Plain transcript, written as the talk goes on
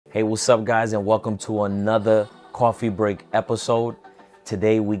Hey, what's up, guys, and welcome to another Coffee Break episode.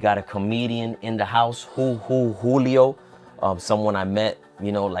 Today we got a comedian in the house, WhowhoJulio, someone I met,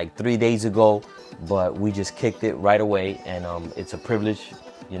 like 3 days ago, but we just kicked it right away, and it's a privilege,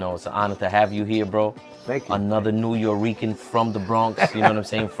 it's an honor to have you here, bro. Thank you. Another New Yorican from the Bronx, you know what I'm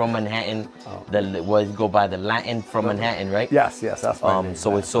saying, from Manhattan. You go by the Latin from Manhattan, right? Yes, that's my name.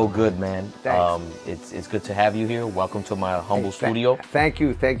 So it's so good, man. Thanks. It's good to have you here. Welcome to my humble studio. Thank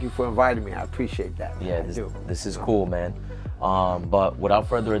you for inviting me. I appreciate that. Yeah, this is cool, man. But without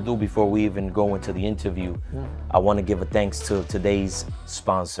further ado, before we even go into the interview, I want to give a thanks to today's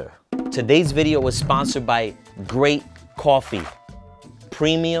sponsor. Today's video is sponsored by Great Coffee,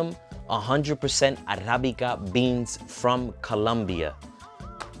 premium 100% Arabica beans from Colombia.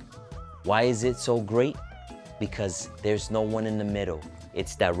 Why is it so great? Because there's no one in the middle.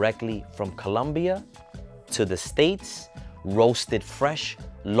 It's directly from Colombia to the States, roasted fresh,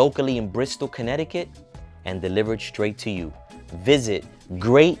 locally in Bristol, Connecticut, and delivered straight to you. Visit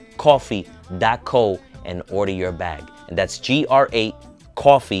greatcoffee.co and order your bag. And that's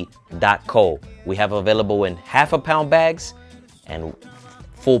GR8coffee.co. We have available in half-a-pound bags and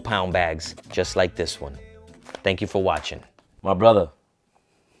full-pound bags, just like this one. Thank you for watching. My brother,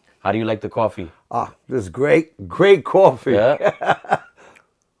 how do you like the coffee? This is great coffee. Yeah?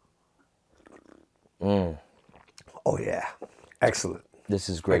 Oh yeah, excellent. This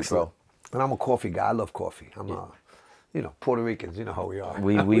is great, Excellent. bro. And I'm a coffee guy. I love coffee. I'm Puerto Ricans. You know how we are.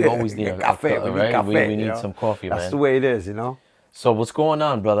 We always need a cafe. right? We need some coffee, man. That's the way it is, So what's going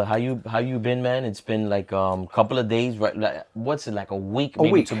on, brother? How you been, man? It's been like couple of days, right? Like, what's it, like a week,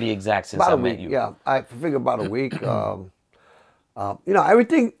 maybe to be exact, since I met you? Yeah, I figure about a week.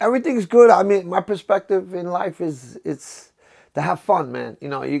 Everything's good. I mean, my perspective in life is it's to have fun, man.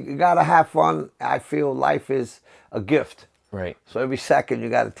 You gotta have fun. I feel life is a gift. Right. So every second you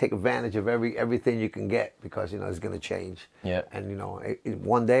got to take advantage of everything you can get, because it's going to change. Yeah. And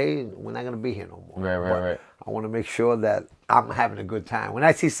one day we're not going to be here no more. Right. I want to make sure that I'm having a good time. When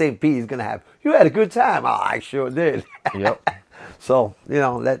I see St. Pete, he's going to have, you had a good time. Oh, I sure did. Yep. So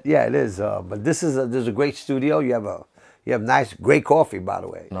it is. But this is a great studio. You have nice, great coffee, by the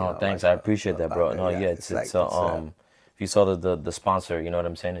way. No, thanks. I appreciate that, bro. No, yeah, it's if you saw the sponsor, you know what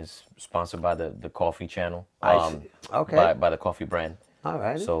I'm saying, is sponsored by the coffee channel. Okay. By the coffee brand. All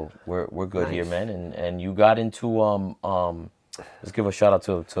right. So we're good here, man. And you got into let's give a shout out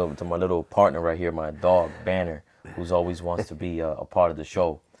to my little partner right here, my dog Banner, who's always wants to be a part of the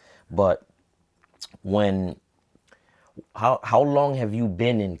show. But how long have you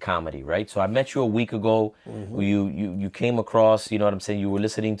been in comedy, right? So I met you a week ago. You came across, you know what I'm saying, you were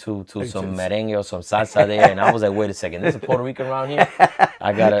listening to some merengue or some salsa there, and I was like, wait a second, there's a Puerto Rican around here?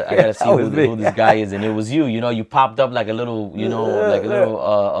 I gotta see who this guy is. And it was you. You popped up like a little, like a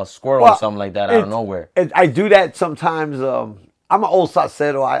little a squirrel or something like that out of nowhere. I do that sometimes. I'm an old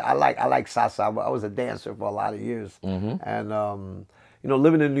salsero. I like salsa. I was a dancer for a lot of years. And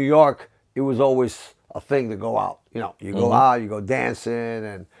living in New York, it was always a thing to go out. You go out, you go dancing,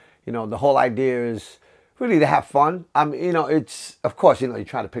 and the whole idea is really to have fun. It's, of course, you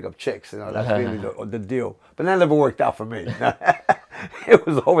try to pick up chicks. That's really the deal. But that never worked out for me. It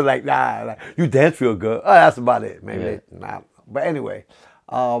was always like, nah, you dance real good. Oh, that's about it. Maybe nah. But anyway,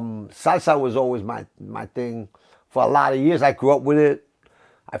 salsa was always my thing for a lot of years. I grew up with it.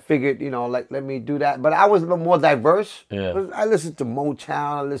 I figured, let me do that. But I was a little more diverse. Yeah. I listened to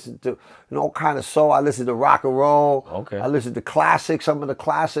Motown. I listened to all kind of soul. I listened to rock and roll. Okay. I listened to classics, some of the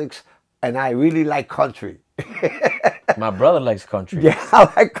classics. And I really like country. My brother likes country. Yeah,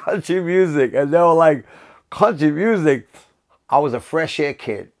 I like country music. And they were like, country music. I was a fresh air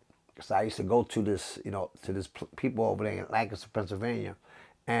kid. So I used to go to this, people over there in Lancaster, Pennsylvania.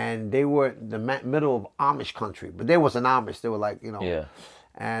 And they were in the middle of Amish country. But they wasn't Amish. They were like, Yeah.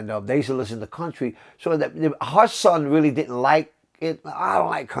 And they used to listen to country. So her son really didn't like it. I don't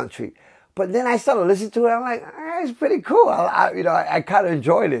like country. But then I started listening to it. I'm like, it's pretty cool. I kind of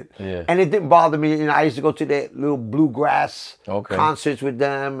enjoyed it. Yeah. And it didn't bother me. I used to go to their little bluegrass concerts with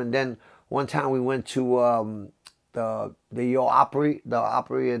them. And then one time we went to the Opry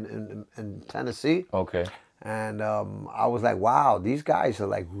in Tennessee. Okay. And I was like, wow, these guys are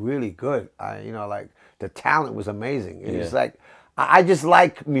like really good. Like the talent was amazing. It's like, I just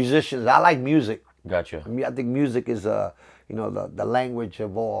like musicians. I like music. Gotcha. I think music is the language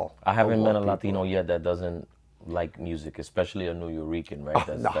of all. I haven't met a Latino yet that doesn't like music, especially a New Yorican, right?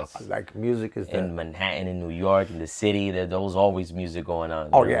 That's like music is in Manhattan, in New York, in the city. There's always music going on.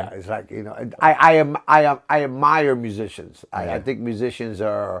 Oh yeah, it's like I admire musicians. I think musicians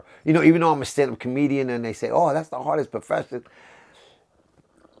are even though I'm a stand-up comedian and they say, oh, that's the hardest profession.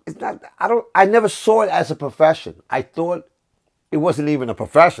 it's not, I never saw it as a profession. I thought it wasn't even a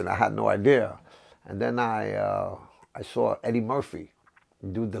profession. I had no idea. And then I saw Eddie Murphy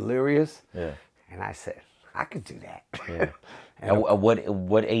do Delirious. Yeah. And I said, I could do that. Yeah. And at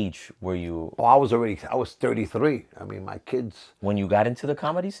what age were you? Oh, I was 33. I mean, my kids. When you got into the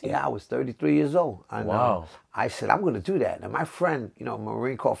comedy scene? Yeah, I was 33 years old. And, wow. I said, I'm going to do that. And my friend, you know,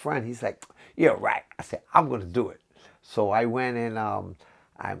 Marine Corps friend, he's like, yeah, right. I said, I'm going to do it. So I went and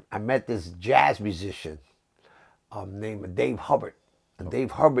I met this jazz musician named Dave Hubbard. And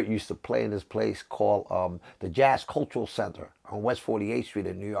Dave Hubbard used to play in this place called the Jazz Cultural Center on West 48th Street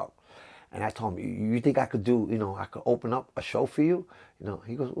in New York. And I told him, you think I could do, you know, I could open up a show for you? You know,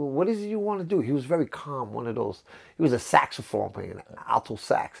 he goes, well, what is it you want to do? He was very calm, one of those. He was a saxophone player, an alto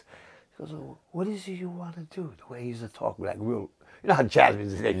sax. He goes, well, what is it you want to do? The way he used to talk like real, you know how jazz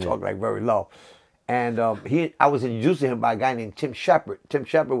musicians, they talk like very low. And I was introduced to him by a guy named Tim Shepard. Tim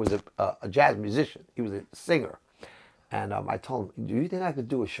Shepard was a jazz musician. He was a singer. And I told him, do you think I could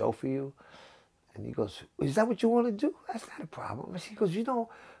do a show for you? And he goes, is that what you want to do? That's not a problem. He goes, you know,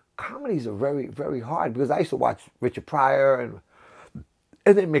 comedies are very, very hard because I used to watch Richard Pryor and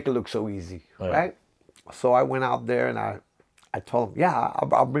they make it look so easy, right? So I went out there and I told them, yeah,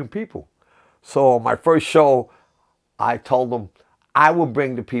 I'll bring people. So my first show, I told them I will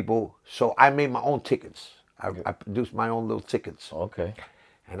bring the people. So I made my own tickets. I produced my own little tickets. Okay.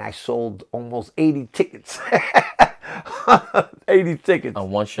 And I sold almost 80 tickets. 80 tickets. On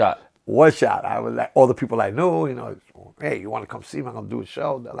one shot. One shot. I was like, all the people I knew, you know, hey, you want to come see me? I'm going to do a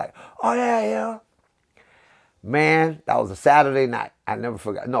show. They're like, oh, yeah, yeah. Man, that was a Saturday night. I never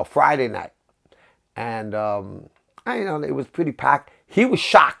forgot. No, Friday night. And, you know, it was pretty packed. He was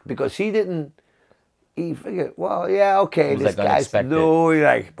shocked because he figured, well, yeah, okay, this like guy's new.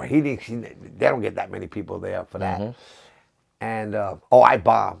 Like, but they don't get that many people there for that. Mm-hmm. And, I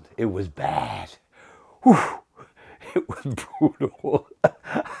bombed. It was bad. Whew. It was brutal.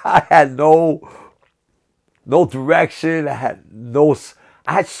 I had no direction. I had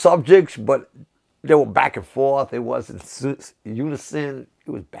subjects, but they were back and forth. It wasn't unison. It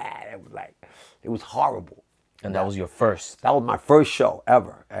was bad. It was horrible. And that was your first? That was my first show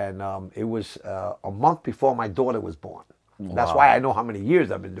ever. And it was a month before my daughter was born. Wow. That's why I know how many years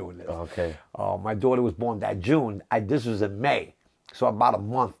I've been doing this. Okay. My daughter was born that June. This was in May. So about a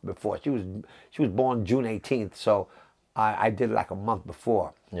month before. She was born June 18th. So I did it like a month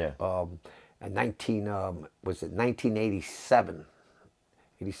before. Yeah. And 1987,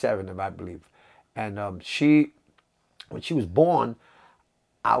 87, I believe. And when she was born,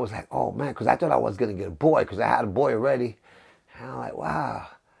 I was like, oh man, because I thought I was gonna get a boy, because I had a boy already. And I'm like, wow.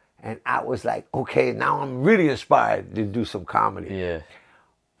 And I was like, okay, now I'm really inspired to do some comedy. Yeah.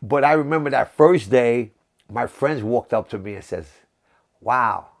 But I remember that first day, my friends walked up to me and says,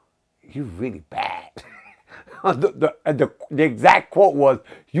 wow, you're really bad. the exact quote was,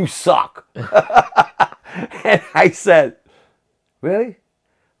 you suck. And I said, really?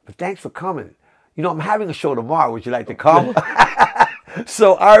 But thanks for coming. You know, I'm having a show tomorrow. Would you like to come?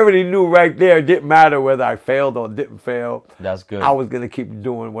 So I already knew right there, it didn't matter whether I failed or didn't fail. That's good. I was going to keep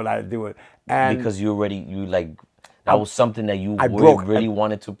doing what I do. And because that was something that you really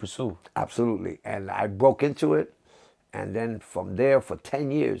wanted to pursue. Absolutely. And I broke into it. And then from there for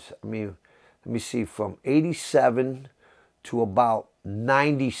 10 years, I mean, let me see, from 87 to about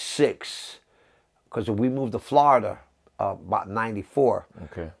 96, because we moved to Florida about 94.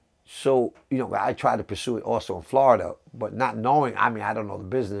 Okay. So, you know, I tried to pursue it also in Florida, but not knowing, I mean, I don't know the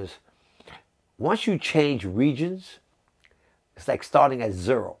business. Once you change regions, it's like starting at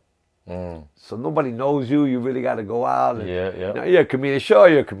zero. Mm. So nobody knows you. You really got to go out. And, yeah. You know, you're a comedian. Sure,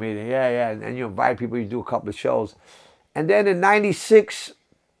 you're a comedian. Yeah. And you invite people. You do a couple of shows. And then in 96,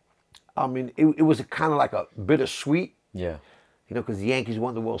 I mean, it was kind of like a bittersweet. Yeah. You know, because the Yankees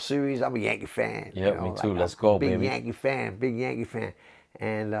won the World Series. I'm a Yankee fan. Yeah, you know, me too. Let's go, big baby. Big Yankee fan.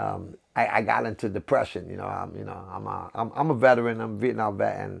 And I got into depression. You know, I'm a veteran. I'm a Vietnam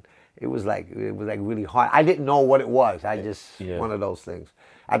vet, and it was like really hard. I didn't know what it was. I just one of those things.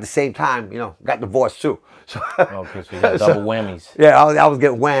 At the same time, you know, got divorced too. So okay, so you got double whammies. Yeah, I was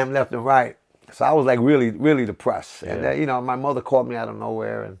getting whammed left and right. So I was like really, really depressed. Yeah. And you know, my mother called me out of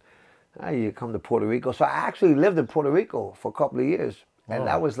nowhere, and you come to Puerto Rico. So I actually lived in Puerto Rico for a couple of years, and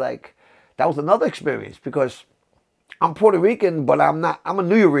that was another experience, because I'm Puerto Rican, but I'm a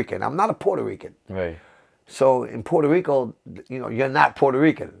New Yorican. I'm not a Puerto Rican. Right. So in Puerto Rico, you know, you're not Puerto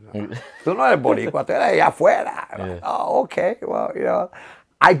Rican. So no eres boricua. Hey, afuera. Yeah. Oh, okay. Well, you know,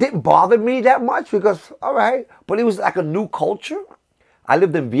 it didn't bother me that much because, all right. But it was like a new culture. I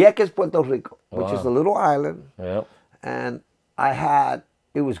lived in Vieques, Puerto Rico, which is a little island. Yep. And I had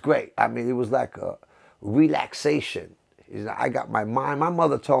it was great. I mean, it was like a relaxation. I got my mind. My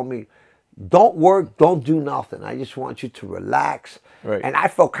mother told me, don't work, don't do nothing. I just want you to relax. Right. And I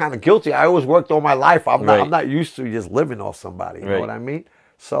felt kind of guilty. I always worked all my life. I'm not used to just living off somebody. You know what I mean?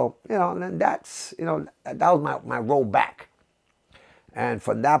 So, you know, and then that's, you know, that was my roll back. And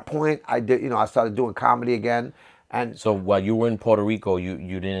from that point, I did, you know, I started doing comedy again. And so while you were in Puerto Rico,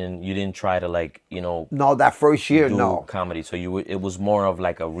 you didn't try to, like, you know, no, that first year, do no comedy. So it was more of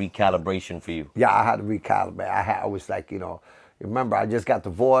like a recalibration for you. Yeah, I had to recalibrate. I was like, you know, remember, I just got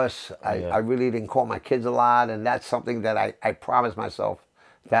divorced. I really didn't call my kids a lot, and that's something that I promised myself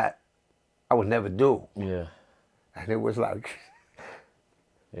that I would never do. Yeah. And it was like,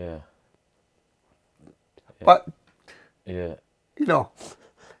 yeah. But yeah, you know,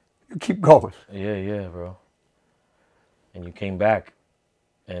 you keep going. Yeah, bro. And you came back,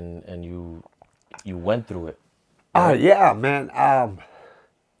 and you went through it. Right? Yeah, man.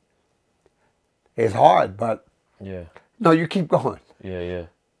 It's hard, but yeah. No, you keep going. Yeah.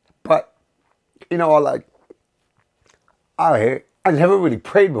 But you know, like I never really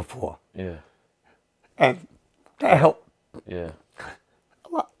prayed before. Yeah. And that helped. Yeah. A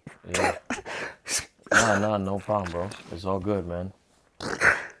lot. Yeah. No problem, bro. It's all good, man.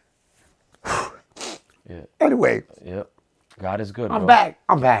 Yeah. Anyway. Yep. God is good, I'm bro. back.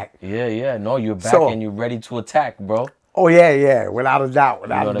 I'm back. Yeah. No, you're back and you're ready to attack, bro. Oh yeah. Without a doubt.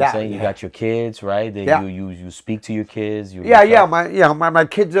 Without you know a what doubt. I'm saying? You got your kids, right? You speak to your kids. My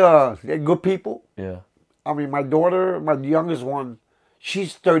kids are they're good people. Yeah. I mean, my daughter, my youngest one,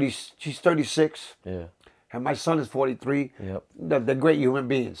 she's 36. Yeah. And my son is 43. Yep. They're great human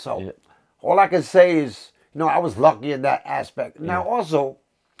beings. So all I can say is, you know, I was lucky in that aspect. Now also,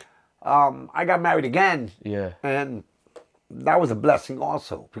 I got married again. Yeah. And that was a blessing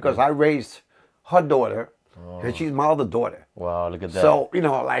also because I raised her daughter. And she's my other daughter. Wow, look at that. So, you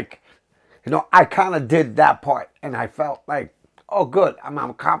know, like, you know, I kind of did that part. And I felt like, oh, good. I'm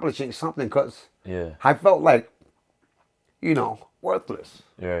accomplishing something because I felt like, you know, worthless.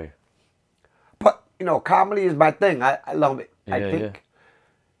 Yeah. But, you know, comedy is my thing. I love it. I think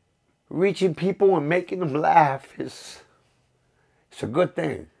reaching people and making them laugh it's a good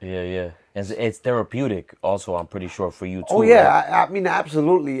thing. Yeah. And it's therapeutic also, I'm pretty sure, for you too. Oh, yeah. Right? I mean,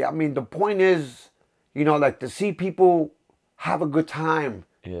 absolutely. I mean, the point is, you know, like to see people have a good time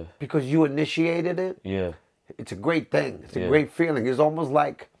because you initiated it. Yeah. It's a great thing. It's a great feeling. It's almost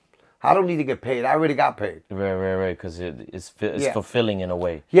like I don't need to get paid. I already got paid. Right. Because it's fulfilling in a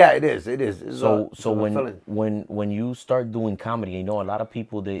way. Yeah, it is. So when you start doing comedy, you know, a lot of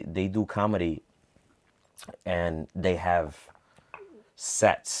people they do comedy and they have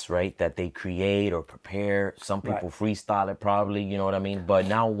sets, right, that they create or prepare. Some people freestyle it probably, you know what I mean? But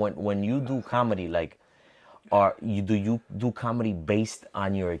now when you do comedy, like, do you do comedy based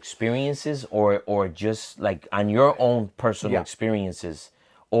on your experiences or just like on your own personal experiences,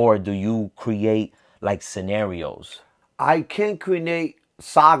 or do you create like scenarios? I can create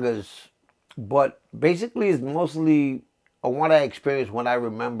sagas, but basically it's mostly what I experienced, what I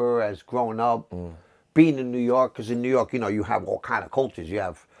remember as growing up, being in New York. Because in New York, you know, you have all kind of cultures. You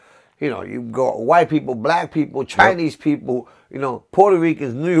have, you know, you go white people, black people, Chinese people, you know, Puerto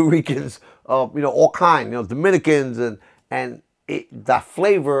Ricans, New Yorkers, you know, all kind, you know, Dominicans, and that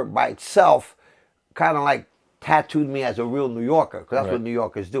flavor by itself kind of like tattooed me as a real New Yorker, because that's what New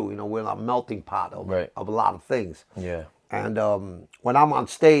Yorkers do. You know, we're a melting pot of a lot of things. Yeah. And when I'm on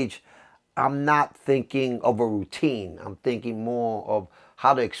stage, I'm not thinking of a routine. I'm thinking more of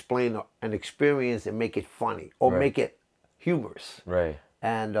how to explain an experience and make it funny or make it humorous. Right.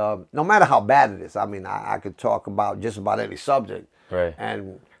 And no matter how bad it is, I mean, I could talk about just about any subject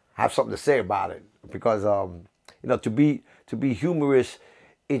and have something to say about it. Because, you know, to be humorous,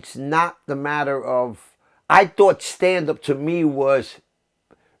 it's not the matter of... I thought stand-up to me was...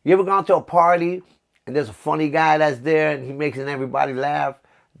 You ever gone to a party and there's a funny guy that's there and he makes everybody laugh?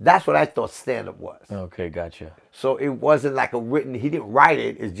 That's what I thought stand-up was. Okay, gotcha. So it wasn't like a written... He didn't write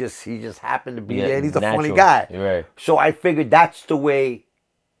it. It's just... He just happened to be there and he's a funny guy. Right. So I figured that's the way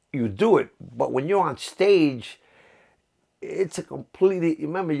you do it. But when you're on stage, it's a completely...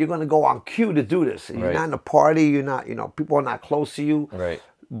 Remember, you're going to go on cue to do this. You're not in a party. You're not... You know, people are not close to you. Right.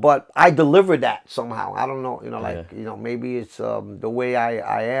 But I delivered that somehow. I don't know. You know, like, you know, maybe it's the way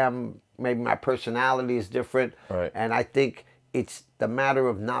I am. Maybe my personality is different. Right. And I think it's the matter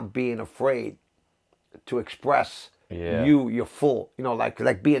of not being afraid to express you're full. You know,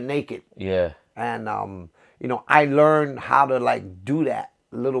 like being naked. Yeah. And, you know, I learned how to, like, do that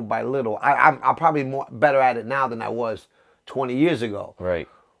little by little. I'm probably better at it now than I was 20 years ago. Right.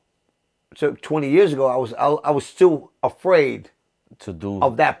 So 20 years ago, I was still afraid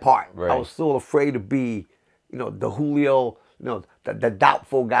of that part. Right. I was still afraid to be, the Julio, the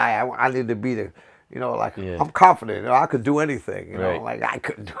doubtful guy. I needed to be the, like, I'm confident. I could do anything. Like I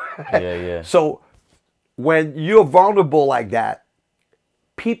couldn't do it. Yeah. So when you're vulnerable like that,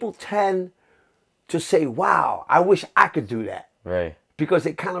 people tend to say, wow, I wish I could do that. Right. Because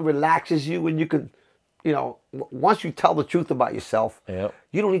it kind of relaxes you and you can, once you tell the truth about yourself,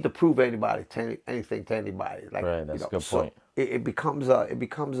 you don't need to prove anything to anybody. Like, right, that's a good point. It becomes a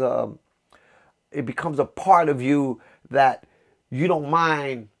part of you that you don't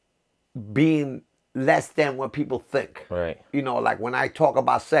mind being less than what people think. Right. Like when I talk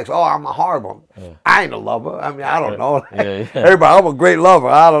about sex, I'm a horrible. I ain't a lover. I mean, I don't know. Yeah. I'm a great lover.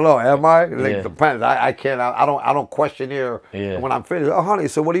 I don't know. Am I? It depends. I can't. I don't questionnaire when I'm finished. Oh, honey.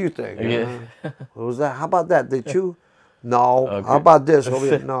 So what do you think? What was that? How about that? Did you? No. Okay. How about this? No.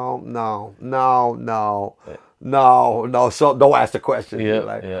 So don't ask the question.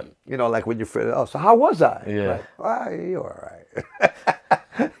 Like when you're finished. Oh, so how was I? Like, you're all right.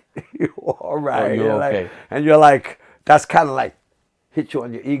 You're all right. You're okay. And you're like, that's kind of like hit you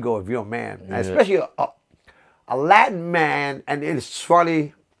on your ego if you're a man. And especially a Latin man. And it's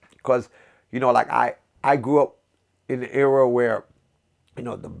funny because, like I grew up in the era where,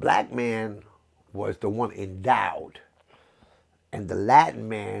 the black man was the one endowed. And the Latin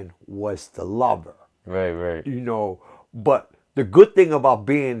man was the lover. Right. But the good thing about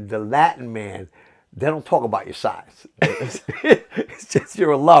being the Latin man, they don't talk about your size. It's just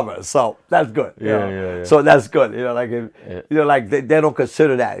you're a lover, so that's good. Yeah. So that's good. Like they don't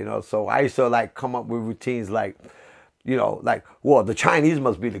consider that. So I used to like come up with routines like, well, the Chinese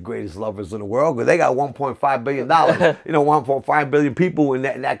must be the greatest lovers in the world because they got $1.5 billion. 1.5 billion people in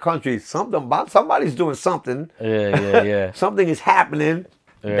that country. Somebody's doing something. Yeah. Something is happening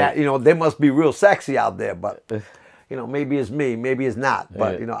that they must be real sexy out there, but. Maybe it's me, maybe it's not.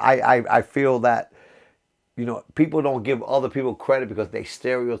 But, I feel that, people don't give other people credit because they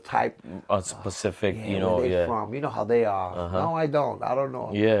stereotype a specific, where they from. You know how they are. No, I don't. I don't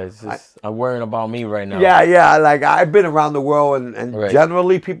know. Yeah, it's just, I'm worrying about me right now. Yeah. Like, I've been around the world, and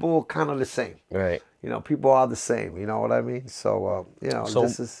generally people are kind of the same. Right. People are the same. You know what I mean? So,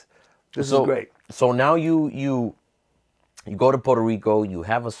 this is great. So now you go to Puerto Rico, you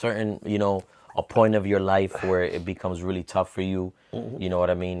have a certain, a point of your life where it becomes really tough for you. You know what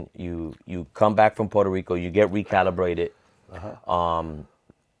I mean? You come back from Puerto Rico, you get recalibrated,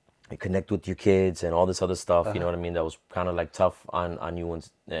 you connect with your kids and all this other stuff. You know what I mean? That was kind of like tough on you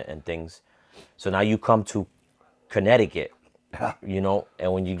and things. So now you come to Connecticut, and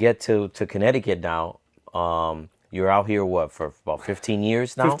when you get to Connecticut now, you're out here, for about 15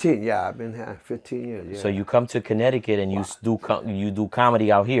 years now? 15, yeah. I've been here 15 years, yeah. So you come to Connecticut and you do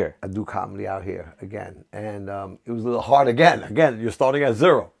comedy out here. I do comedy out here again. And it was a little hard again. Again, you're starting at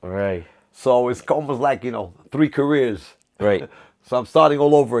zero. Right. So it's almost like, 3 careers. Right. So I'm starting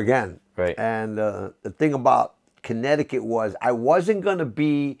all over again. Right. And the thing about Connecticut was I wasn't going to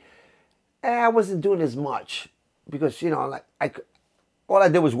be, I wasn't doing as much. Because, all I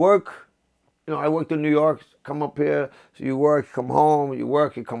did was work. I worked in New York, come up here, so you work, come home, you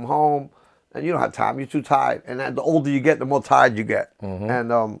work, you come home, and you don't have time, you're too tired. And the older you get, the more tired you get.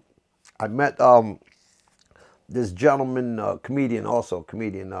 And I met this gentleman, comedian,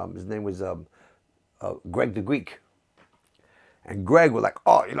 his name was Greg the Greek. And Greg was like,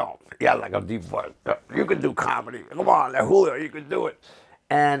 like a deep voice. You can do comedy. Come on, Julio, you can do it.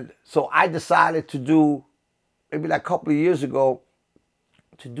 And so I decided to do, maybe like a couple of years ago,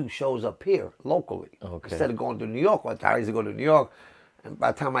 to do shows up here locally. Instead of going to New York. I used to go to New York, and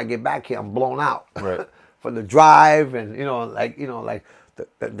by the time I get back here, I'm blown out from the drive, and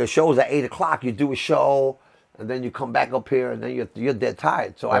the shows at 8 o'clock. You do a show, and then you come back up here, and then you're dead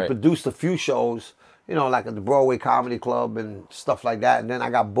tired. So I produced a few shows, like at the Broadway Comedy Club and stuff like that, and then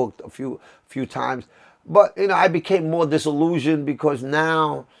I got booked a few times. But I became more disillusioned because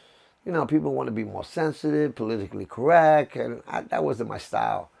now. People want to be more sensitive, politically correct, and that wasn't my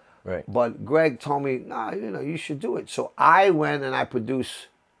style. Right. But Greg told me, you should do it. So I went and I produced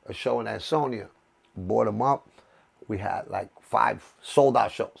a show in SONY, bought them up. We had like 5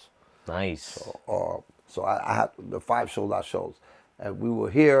 sold-out shows. Nice. So I had the 5 sold-out shows. And we were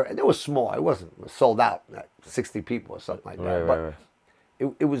here, and it was small. It wasn't sold out, like 60 people or something like that. But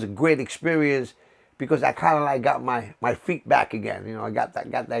it was a great experience. Because I kind of like got my feet back again, I got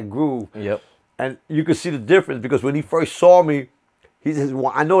that groove. Yep. And you could see the difference because when he first saw me, he says,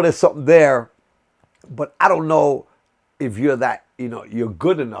 "Well, I know there's something there, but I don't know if you're that, you're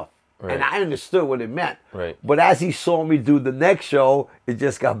good enough Right. And I understood what it meant. Right. But as he saw me do the next show, it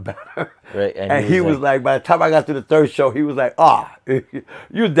just got better. Right. And he was like, by the time I got to the third show, he was like,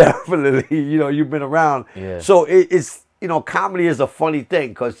 you definitely, you've been around. Yeah. So it's, comedy is a funny thing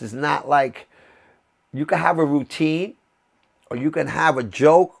because it's not like you can have a routine or you can have a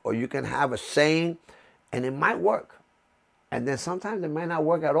joke or you can have a saying and it might work. And then sometimes it might not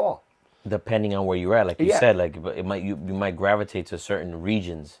work at all. Depending on where you're at, like you said, like you might gravitate to certain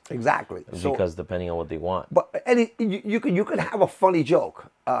regions. Exactly. Because depending on what they want. But you can have a funny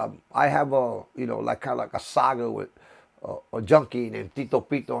joke. I have a like kind of like a saga with a junkie named Tito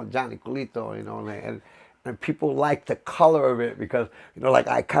Pito and Johnny Colito, and people like the color of it because like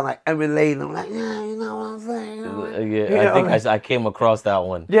I kind of emulate and I'm like, yeah, you know what I'm saying. Yeah, I think I came across that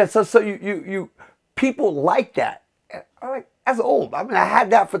one. Yeah, so you people like that. I'm like, that's old. I mean, I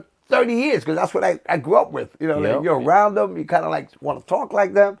had that for 30 years because that's what I grew up with. Like you're around them, you kind of like want to talk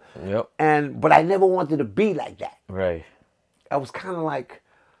like them. Yep. But I never wanted to be like that. Right. I was kind of like,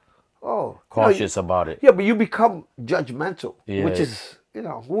 cautious about it. Yeah, but you become judgmental, which is,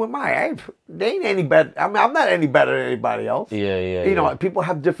 who am I? They ain't any better. I mean, I'm not any better than anybody else. Yeah. People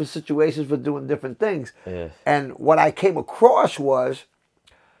have different situations for doing different things. Yeah. And what I came across was,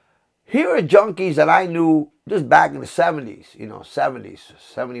 here are junkies that I knew just back in the 70s, 70s,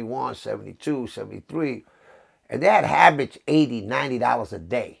 71, 72, 73. And they had habits $80, $90 a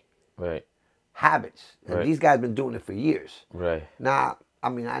day. Right. Habits. And these guys been doing it for years. Right. Now, I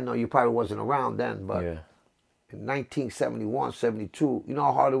mean, I know you probably wasn't around then, but in 1971, 72, you know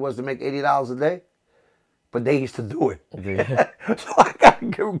how hard it was to make $80 a day? But they used to do it. Yeah. So I got to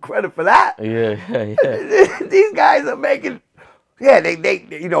give them credit for that. Yeah. These guys are making... Yeah,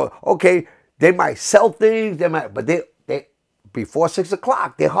 they okay, they might sell things, but they before 6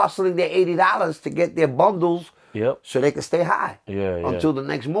 o'clock, they're hustling their $80 to get their bundles so they can stay high until the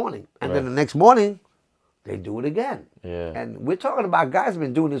next morning. And then the next morning, they do it again. Yeah. And we're talking about guys who've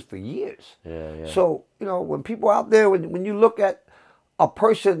been doing this for years. Yeah. So, when people out there, when you look at a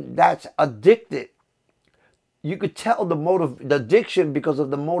person that's addicted, you could tell the addiction because of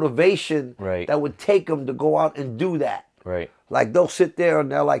the motivation that would take them to go out and do that. Right. Like they'll sit there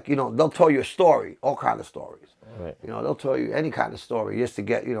and they're like, they'll tell you a story, all kind of stories. Right. They'll tell you any kind of story just to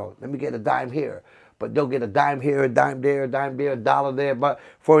get, let me get a dime here. But they'll get a dime here, a dime there, a dime there, $1 there. But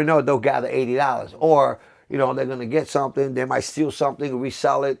before you know it, they'll gather $80. Or, they're going to get something. They might steal something,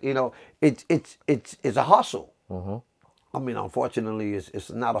 resell it. It's a hustle. Mm-hmm. I mean, unfortunately,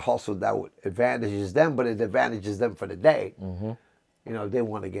 it's not a hustle that would advantages them, but it advantages them for the day. Mm-hmm. They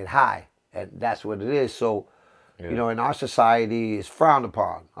want to get high. And that's what it is. So, in our society, it's frowned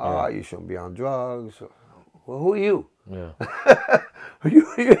upon. You shouldn't be on drugs. Well, who are you? Yeah.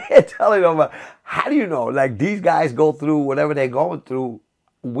 You're telling them, how do you know? Like, these guys go through whatever they're going through.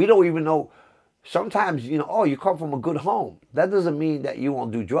 We don't even know. Sometimes, you come from a good home. That doesn't mean that you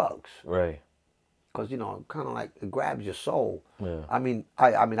won't do drugs. Right. Because, kind of like it grabs your soul. Yeah. I mean,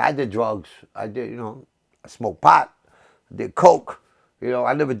 I did drugs. I did, I smoked pot, did coke.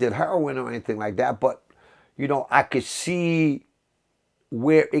 I never did heroin or anything like that. But, I could see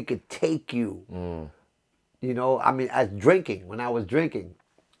where it could take you. I mean, as drinking, when I was drinking,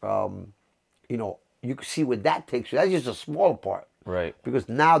 you could see where that takes you. That's just a smaller part. Right. Because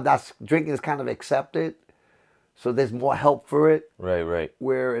now drinking is kind of accepted. So there's more help for it. Right.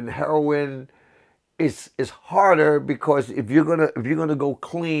 Where in heroin, it's harder because if you're gonna go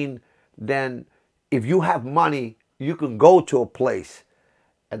clean, then if you have money, you can go to a place.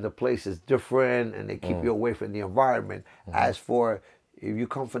 And the place is different, and they keep you away from the environment. As for if you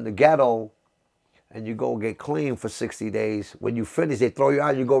come from the ghetto, and you go get clean for 60 days, when you finish, they throw you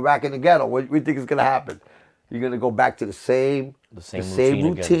out. You go back in the ghetto. What do you think is gonna happen? You're gonna go back to the same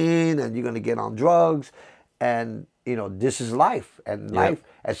routine, and you're gonna get on drugs, and this is life. And life,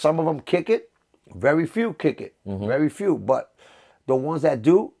 and some of them kick it. Very few kick it. Very few, but the ones that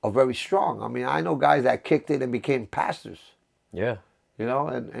do are very strong. I mean, I know guys that kicked it and became pastors. Yeah.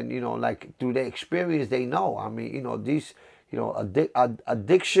 And like through their experience, they know. I mean, these,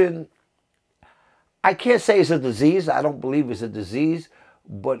 addiction, I can't say it's a disease. I don't believe it's a disease,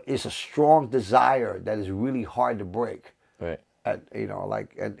 but it's a strong desire that is really hard to break. Right. And,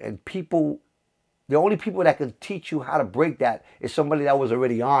 and people, the only people that can teach you how to break that is somebody that was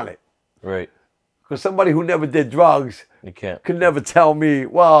already on it. Right. Because somebody who never did drugs could never tell me,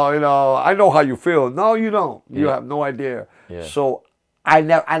 well, I know how you feel. No, you don't. You have no idea. Yeah. So I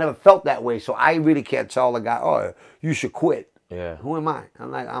never felt that way. So I really can't tell the guy, oh, you should quit. Yeah. Who am I?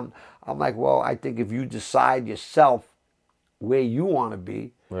 I'm like, well, I think if you decide yourself where you want to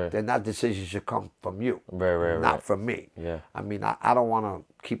be, then that decision should come from you. Right. Not from me. Yeah. I mean, I don't want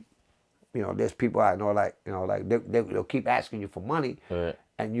to keep you know, there's people I know, like, you know, like they'll keep asking you for money, Right.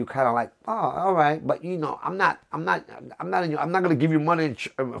 and you kind of like, oh, all right, but you know, I'm not gonna give you money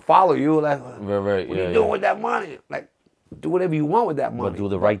and follow you. Like, Right. what are you doing with that money? Like, do whatever you want with that money. But do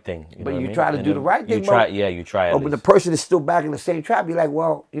the right thing. You But know you what I mean? try to And do the right thing. You try, yeah, you try at But when the least. person is still back in the same trap, you're like,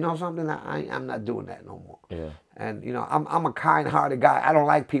 well, you know something? I'm not doing that no more. Yeah. And you know, I'm a kind-hearted guy. I don't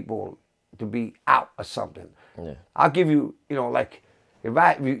like people to be out or something. Yeah. I'll give you, you know, like if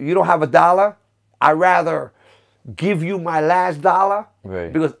you don't have $1, I'd rather give you my last dollar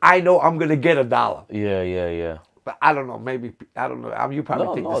Right. because I know I'm gonna get $1. Yeah. But I don't know, maybe I don't know. You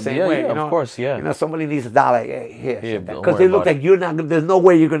probably think the same yeah, way. yeah, You know? of course, yeah. You know, somebody needs $1. Here, don't because worry they look about like you're not. There's no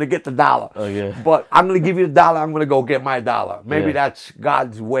way you're gonna get the $1. Oh, yeah. But I'm gonna give you $1. I'm gonna go get my $1. Maybe Yeah. that's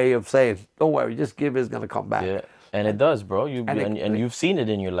God's way of saying, don't worry, just give. It's gonna come back. Yeah. And it does, bro. And You've seen it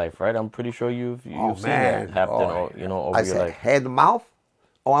in your life, right? I'm pretty sure you've seen man. that happen, Oh, you know, over I your said, life. hand to mouth.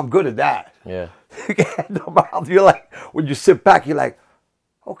 Oh, I'm good at that. Yeah. Hand to mouth. You're like, when you sit back, you're like,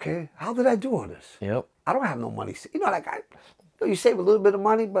 okay, how did I do all this? Yep. I don't have no money. You know, like you save a little bit of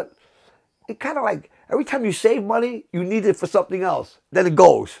money, but it kind of like every time you save money, you need it for something else. Then it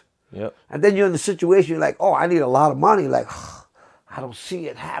goes. Yep. And then you're in the situation, you're like, oh, I need a lot of money. Like, I don't see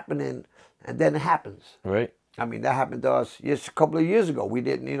it happening. And then it happens. Right. I mean, that happened to us just a couple of years ago. We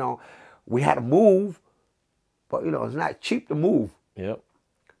didn't, you know, we had to move, but, you know, it's not cheap to move. Yep.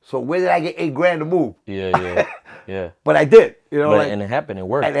 So where did I get $8,000 to move? Yeah. But I did, you know. And it happened. It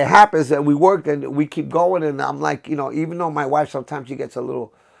worked. And it happens, and we worked, and we keep going. And I'm like, you know, even though my wife sometimes she gets a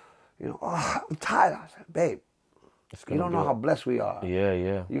little, you know, oh, I'm tired. I said, babe, you don't know how blessed we are.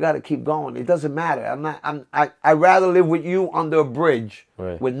 Yeah. You got to keep going. It doesn't matter. I'd rather live with you under a bridge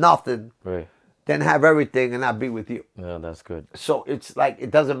with nothing than have everything and not be with you. Yeah, that's good. So it's like,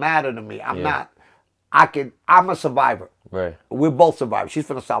 it doesn't matter to me. I'm a survivor. Right. We're both survivors. She's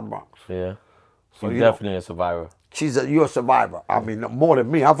from the South Bronx. Yeah. So, You're definitely a survivor. You're a survivor. I mean, more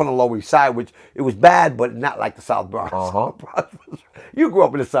than me. I'm from the Lower East Side, which it was bad, but not like the South Bronx. You grew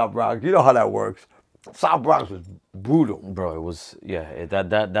up in the South Bronx. You know how that works. South Bronx was brutal. Bro, it was,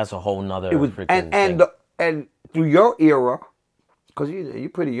 that's a whole nother freaking thing. And through your era, because you're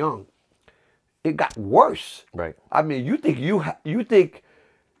pretty young, it got worse. Right. I mean, you think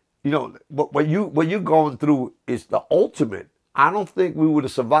you know, what you're going through is the ultimate. I don't think we would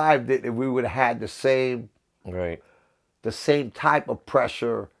have survived it if we would have had the same type of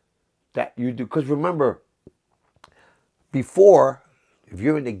pressure that you do. Because remember, before, if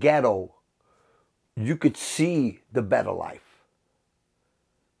you're in the ghetto, you could see the better life.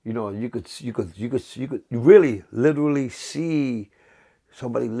 You know, you could really literally see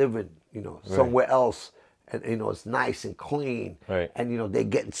somebody living, you know, somewhere else, and you know it's nice and clean, and you know they're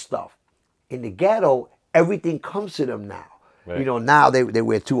getting stuff. In the ghetto, everything comes to them now. You know, now they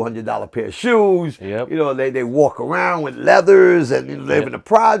wear $200 pair of shoes. You know, they walk around with leathers and you know, live in the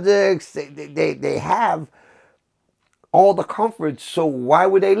projects. They have all the comforts. So why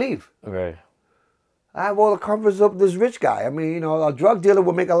would they leave? Right. I have all the comforts of this rich guy. I mean, you know, a drug dealer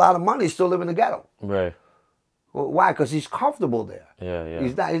will make a lot of money, still live in the ghetto. Right. Well, why? Because he's comfortable there. Yeah.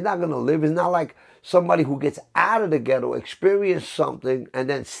 He's not gonna live. It's not like somebody who gets out of the ghetto, experience something, and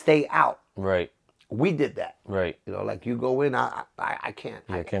then stay out. Right. We did that. Right. You know, like you go in, I can't.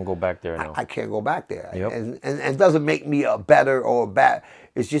 Yeah, I can't go back there now. I can't go back there. Yep. And it doesn't make me a better or a bad.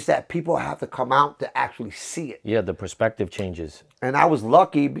 It's just that people have to come out to actually see it. Yeah, the perspective changes. And I was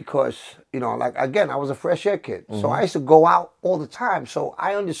lucky because, you know, like, again, I was a fresh air kid. So I used to go out all the time. So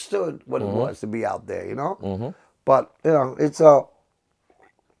I understood what it was to be out there, you know? But, you know, it's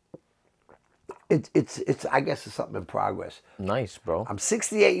I guess it's something in progress. Nice, bro. I'm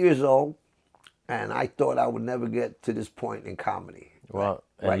 68 years old. And I thought I would never get to this point in comedy. Well,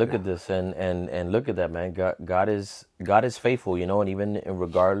 and look at this, and look at that, man. God is faithful, you know, and even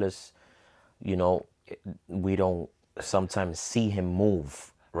regardless, you know, we don't sometimes see Him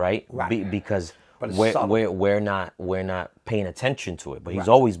move, right? Because we're not paying attention to it, but He's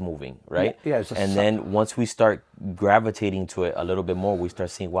always moving, right? Yeah. And then once we start gravitating to it a little bit more, we start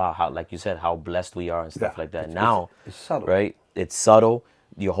seeing, wow, how, like you said, how blessed we are and stuff like that. Now, it's subtle, right? It's subtle.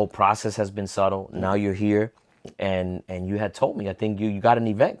 Your whole process has been subtle. Now you're here, and you had told me, I think you got an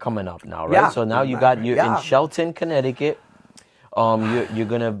event coming up now, right? Yeah. So now you're in Shelton, Connecticut. You're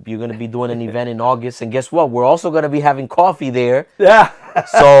gonna be doing an event in August, and guess what? We're also gonna be having coffee there. Yeah.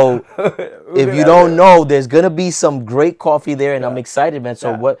 So if you don't know, there's gonna be some great coffee there, and I'm excited, man.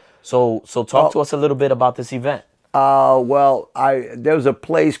 So So talk to us a little bit about this event. Well, there was a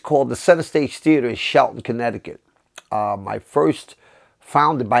place called the Center Stage Theater in Shelton, Connecticut. My first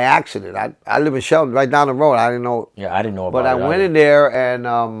found it by accident. I live in Shelton, right down the road. I didn't know. Yeah, I didn't know about it. But I went in there,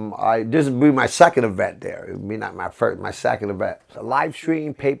 and this will be my second event there. It would be not my first, my second event. It's a live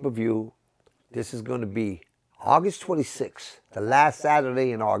stream pay-per-view. This is going to be August 26th, the last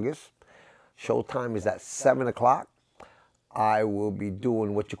Saturday in August. Showtime is at 7 o'clock. I will be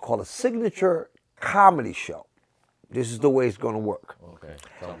doing what you call a signature comedy show. This is the way it's going to work. Okay.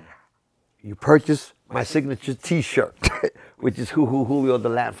 You purchase my signature T-shirt, which is WhowhoJulio, the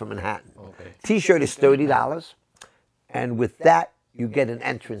Lamb from Manhattan. Okay. T-shirt is $30, and with that, you get an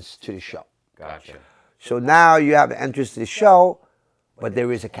entrance to the show. Gotcha. So now you have an entrance to the show, but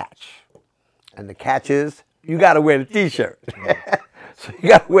there is a catch. And the catch is, you got to wear the T-shirt. So you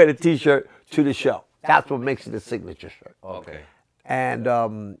got to wear the T-shirt to the show. That's what makes it a signature shirt. Okay. And,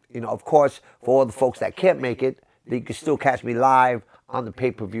 you know, of course, for all the folks that can't make it, they can still catch me live on the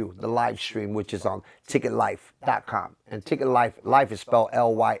pay-per-view, the live stream, which is on ticketlife.com. And Life is spelled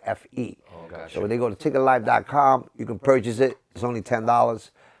L-Y-F-E. Oh, gotcha. So when they go to ticketlife.com, you can purchase it. It's only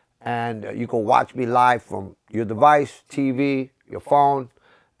 $10. And you can watch me live from your device, TV, your phone.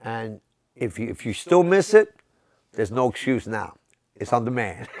 And if you still miss it, there's no excuse now. It's on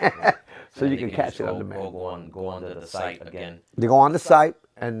demand. So you can catch it on demand. Go onto the site again. They go on the site,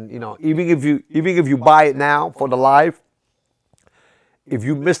 and you know, even if you buy it now for the live, if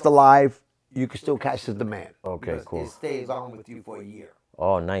you miss the live, you can still catch the demand. Okay, cool. It stays on with you for a year.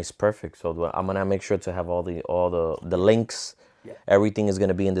 Oh, nice, perfect. So I'm gonna make sure to have all the links. Yeah. Everything is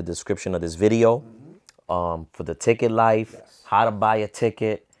gonna be in the description of this video. For the ticket life, Yes. how to buy a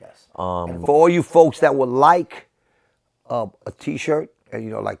ticket. Yes. And for all you folks that would like a T-shirt, and you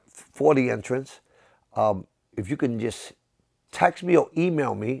know, like for the entrance, if you can just text me or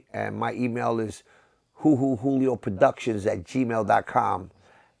email me, and my email is WhowhoJulioProductions@gmail.com,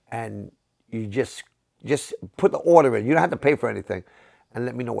 and you just put the order in. You don't have to pay for anything, and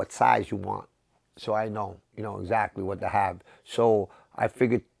let me know what size you want, so I know, you know, exactly what to have. So I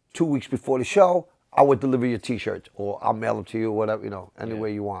figured 2 weeks before the show, I would deliver your T-shirts, or I'll mail them to you, whatever, you know, any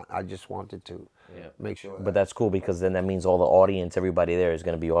way you want. I just wanted to make sure. But that's cool, because then that means all the audience, everybody there is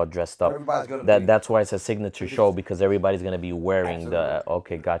going to be all dressed up. Everybody's gonna be. That's why it's a signature show, because everybody's going to be wearing the.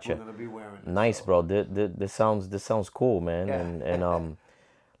 Okay, gotcha. We're gonna be wearing it, Nice, so. bro. This sounds cool, man. Yeah. And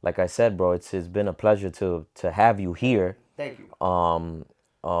like I said, bro, it's been a pleasure to have you here. Thank you.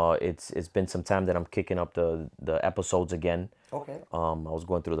 It's been some time that I'm kicking up the episodes again. Okay. I was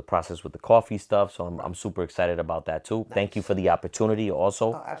going through the process with the coffee stuff, so I'm super excited about that too. Nice. Thank you for the opportunity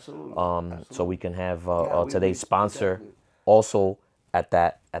also. Oh, absolutely. Absolutely. So we can have today's we sponsor definitely. also at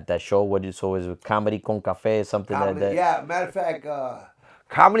that show. So is it Comedy con Café, something that? Yeah, matter of fact,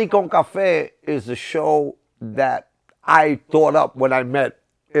 Comedy con Café is a show that I thought up when I met,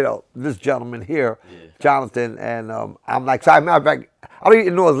 you know, this gentleman here, Jonathan, and I'm like, sorry, matter of fact, I don't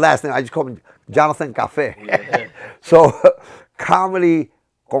even know his last name. I just call him Jonathan Café. Yeah. So Comedy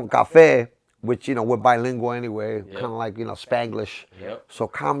con Café, which, you know, we're bilingual anyway, kind of like, you know, Spanglish. Yep. So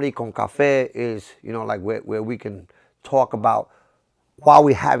Comedy con Café is, you know, like where we can talk about, while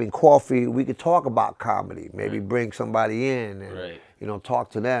we're having coffee, we could talk about comedy. Maybe bring somebody in and, you know,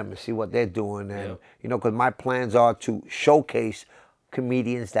 talk to them and see what they're doing. And, you know, because my plans are to showcase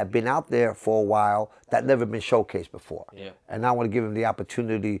comedians that have been out there for a while that never been showcased before. Yeah. And I want to give them the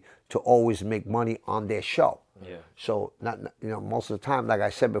opportunity to always make money on their show. Yeah. So, you know, most of the time, like I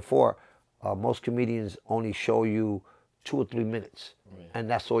said before, most comedians only show you 2 or 3 minutes, and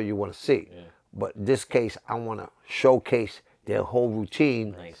that's all you want to see. Yeah. But in this case, I want to showcase their whole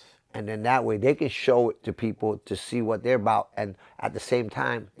routine, and then that way they can show it to people to see what they're about, and at the same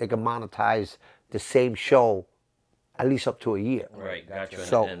time, they can monetize the same show at least up to a year. Right, gotcha.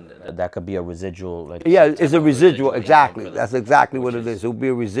 So, and that could be a residual. Like, yeah, it's a residual, exactly. That's exactly what it is. It will be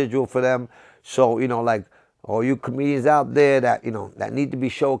a residual for them. So, you know, like, all you comedians out there that, you know, that need to be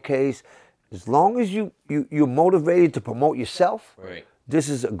showcased, as long as you're motivated to promote yourself, this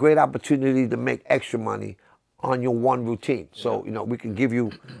is a great opportunity to make extra money on your one routine. So, you know, we can give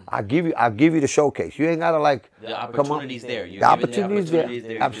you, I'll give you the showcase. You ain't gotta like, the opportunity's there. The opportunity's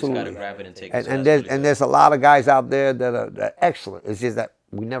there. Absolutely. You just gotta grab it and take it. And there's a lot of guys out there that are excellent. It's just that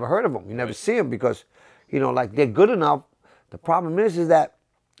we never heard of them. We never see them because, you know, like they're good enough. The problem is that,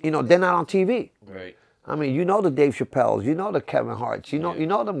 you know, they're not on TV. Right. I mean, you know the Dave Chappelles, you know the Kevin Harts, you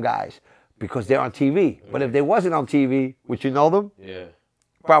know them guys because they're on TV. But if they wasn't on TV, would you know them? Yeah.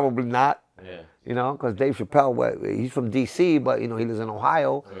 Probably not. Yeah. You know, because Dave Chappelle, he's from D.C., but, you know, he lives in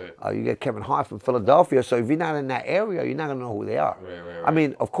Ohio. Right. You get Kevin Hart from Philadelphia. So if you're not in that area, you're not going to know who they are. Right. I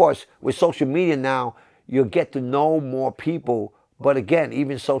mean, of course, with social media now, you'll get to know more people. But again,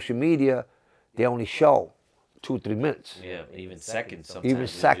 even social media, they only show 2 or 3 minutes. Yeah, even seconds sometimes. Even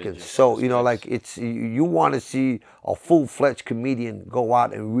seconds. So, you know, like it's, you want to see a full-fledged comedian go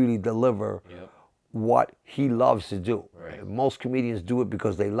out and really deliver what he loves to do. Right. Most comedians do it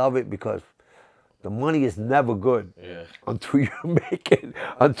because they love it, because the money is never good until you make it,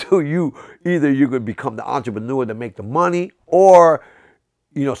 until you, either you're going to become the entrepreneur to make the money, or,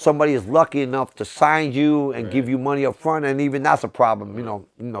 you know, somebody is lucky enough to sign you and give you money up front, and even that's a problem. You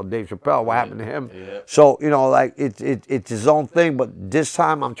know, Dave Chappelle, what happened to him? So, you know, like it's his own thing, but this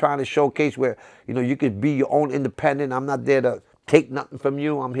time I'm trying to showcase where, you know, you could be your own independent. I'm not there to take nothing from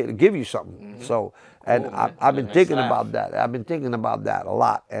you. I'm here to give you something. So, and I've been thinking about that. I've been thinking about that a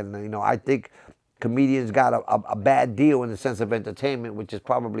lot, and, you know, I think comedians got a bad deal in the sense of entertainment, which is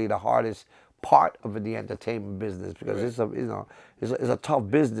probably the hardest part of the entertainment business, because it's a, you know, it's a tough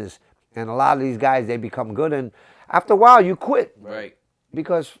business, and a lot of these guys, they become good, and after a while you quit,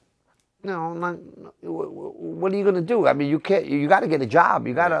 because, you know, what are you gonna do? I mean, you can't. You got to get a job.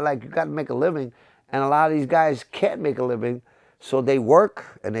 You gotta you got to make a living, and a lot of these guys can't make a living, so they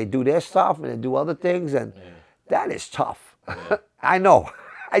work and they do their stuff and they do other things, and that is tough. I know.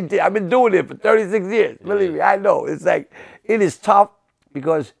 I've been doing it for 36 years. Believe me, I know. It's like, it is tough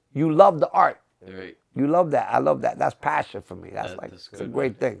because you love the art. You love that. I love that. That's passion for me. That's it's a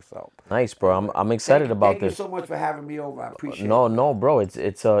great thing. So nice, bro. I'm excited about this. Thank you so much for having me over. I appreciate it. No, bro.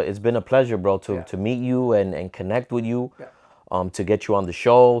 It's been a pleasure, bro, to meet you and connect with you. To get you on the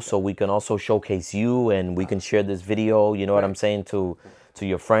show, so we can also showcase you, and we can share this video, you know what I'm saying, to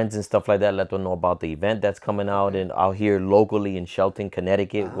your friends and stuff like that. Let them know about the event that's coming out out here locally in Shelton,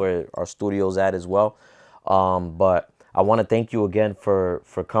 Connecticut, where our studio's at as well. But I want to thank you again for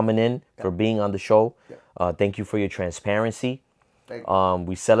coming in, for being on the show. Thank you for your transparency.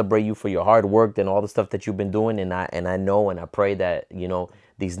 We celebrate you for your hard work and all the stuff that you've been doing, and I know and I pray that, you know,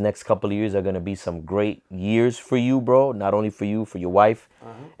 these next couple of years are going to be some great years for you, bro. Not only for you, for your wife,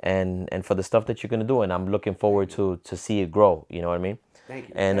 and for the stuff that you're going to do. And I'm looking forward to see it grow. You know what I mean? Thank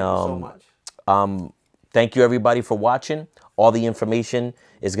you. And thank you so much. Thank you, everybody, for watching. All the information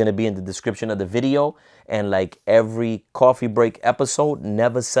is going to be in the description of the video. And like every Coffee Break episode,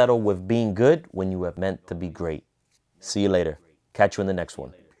 never settle with being good when you have meant to be great. See you later. Catch you in the next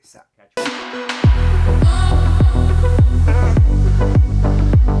one.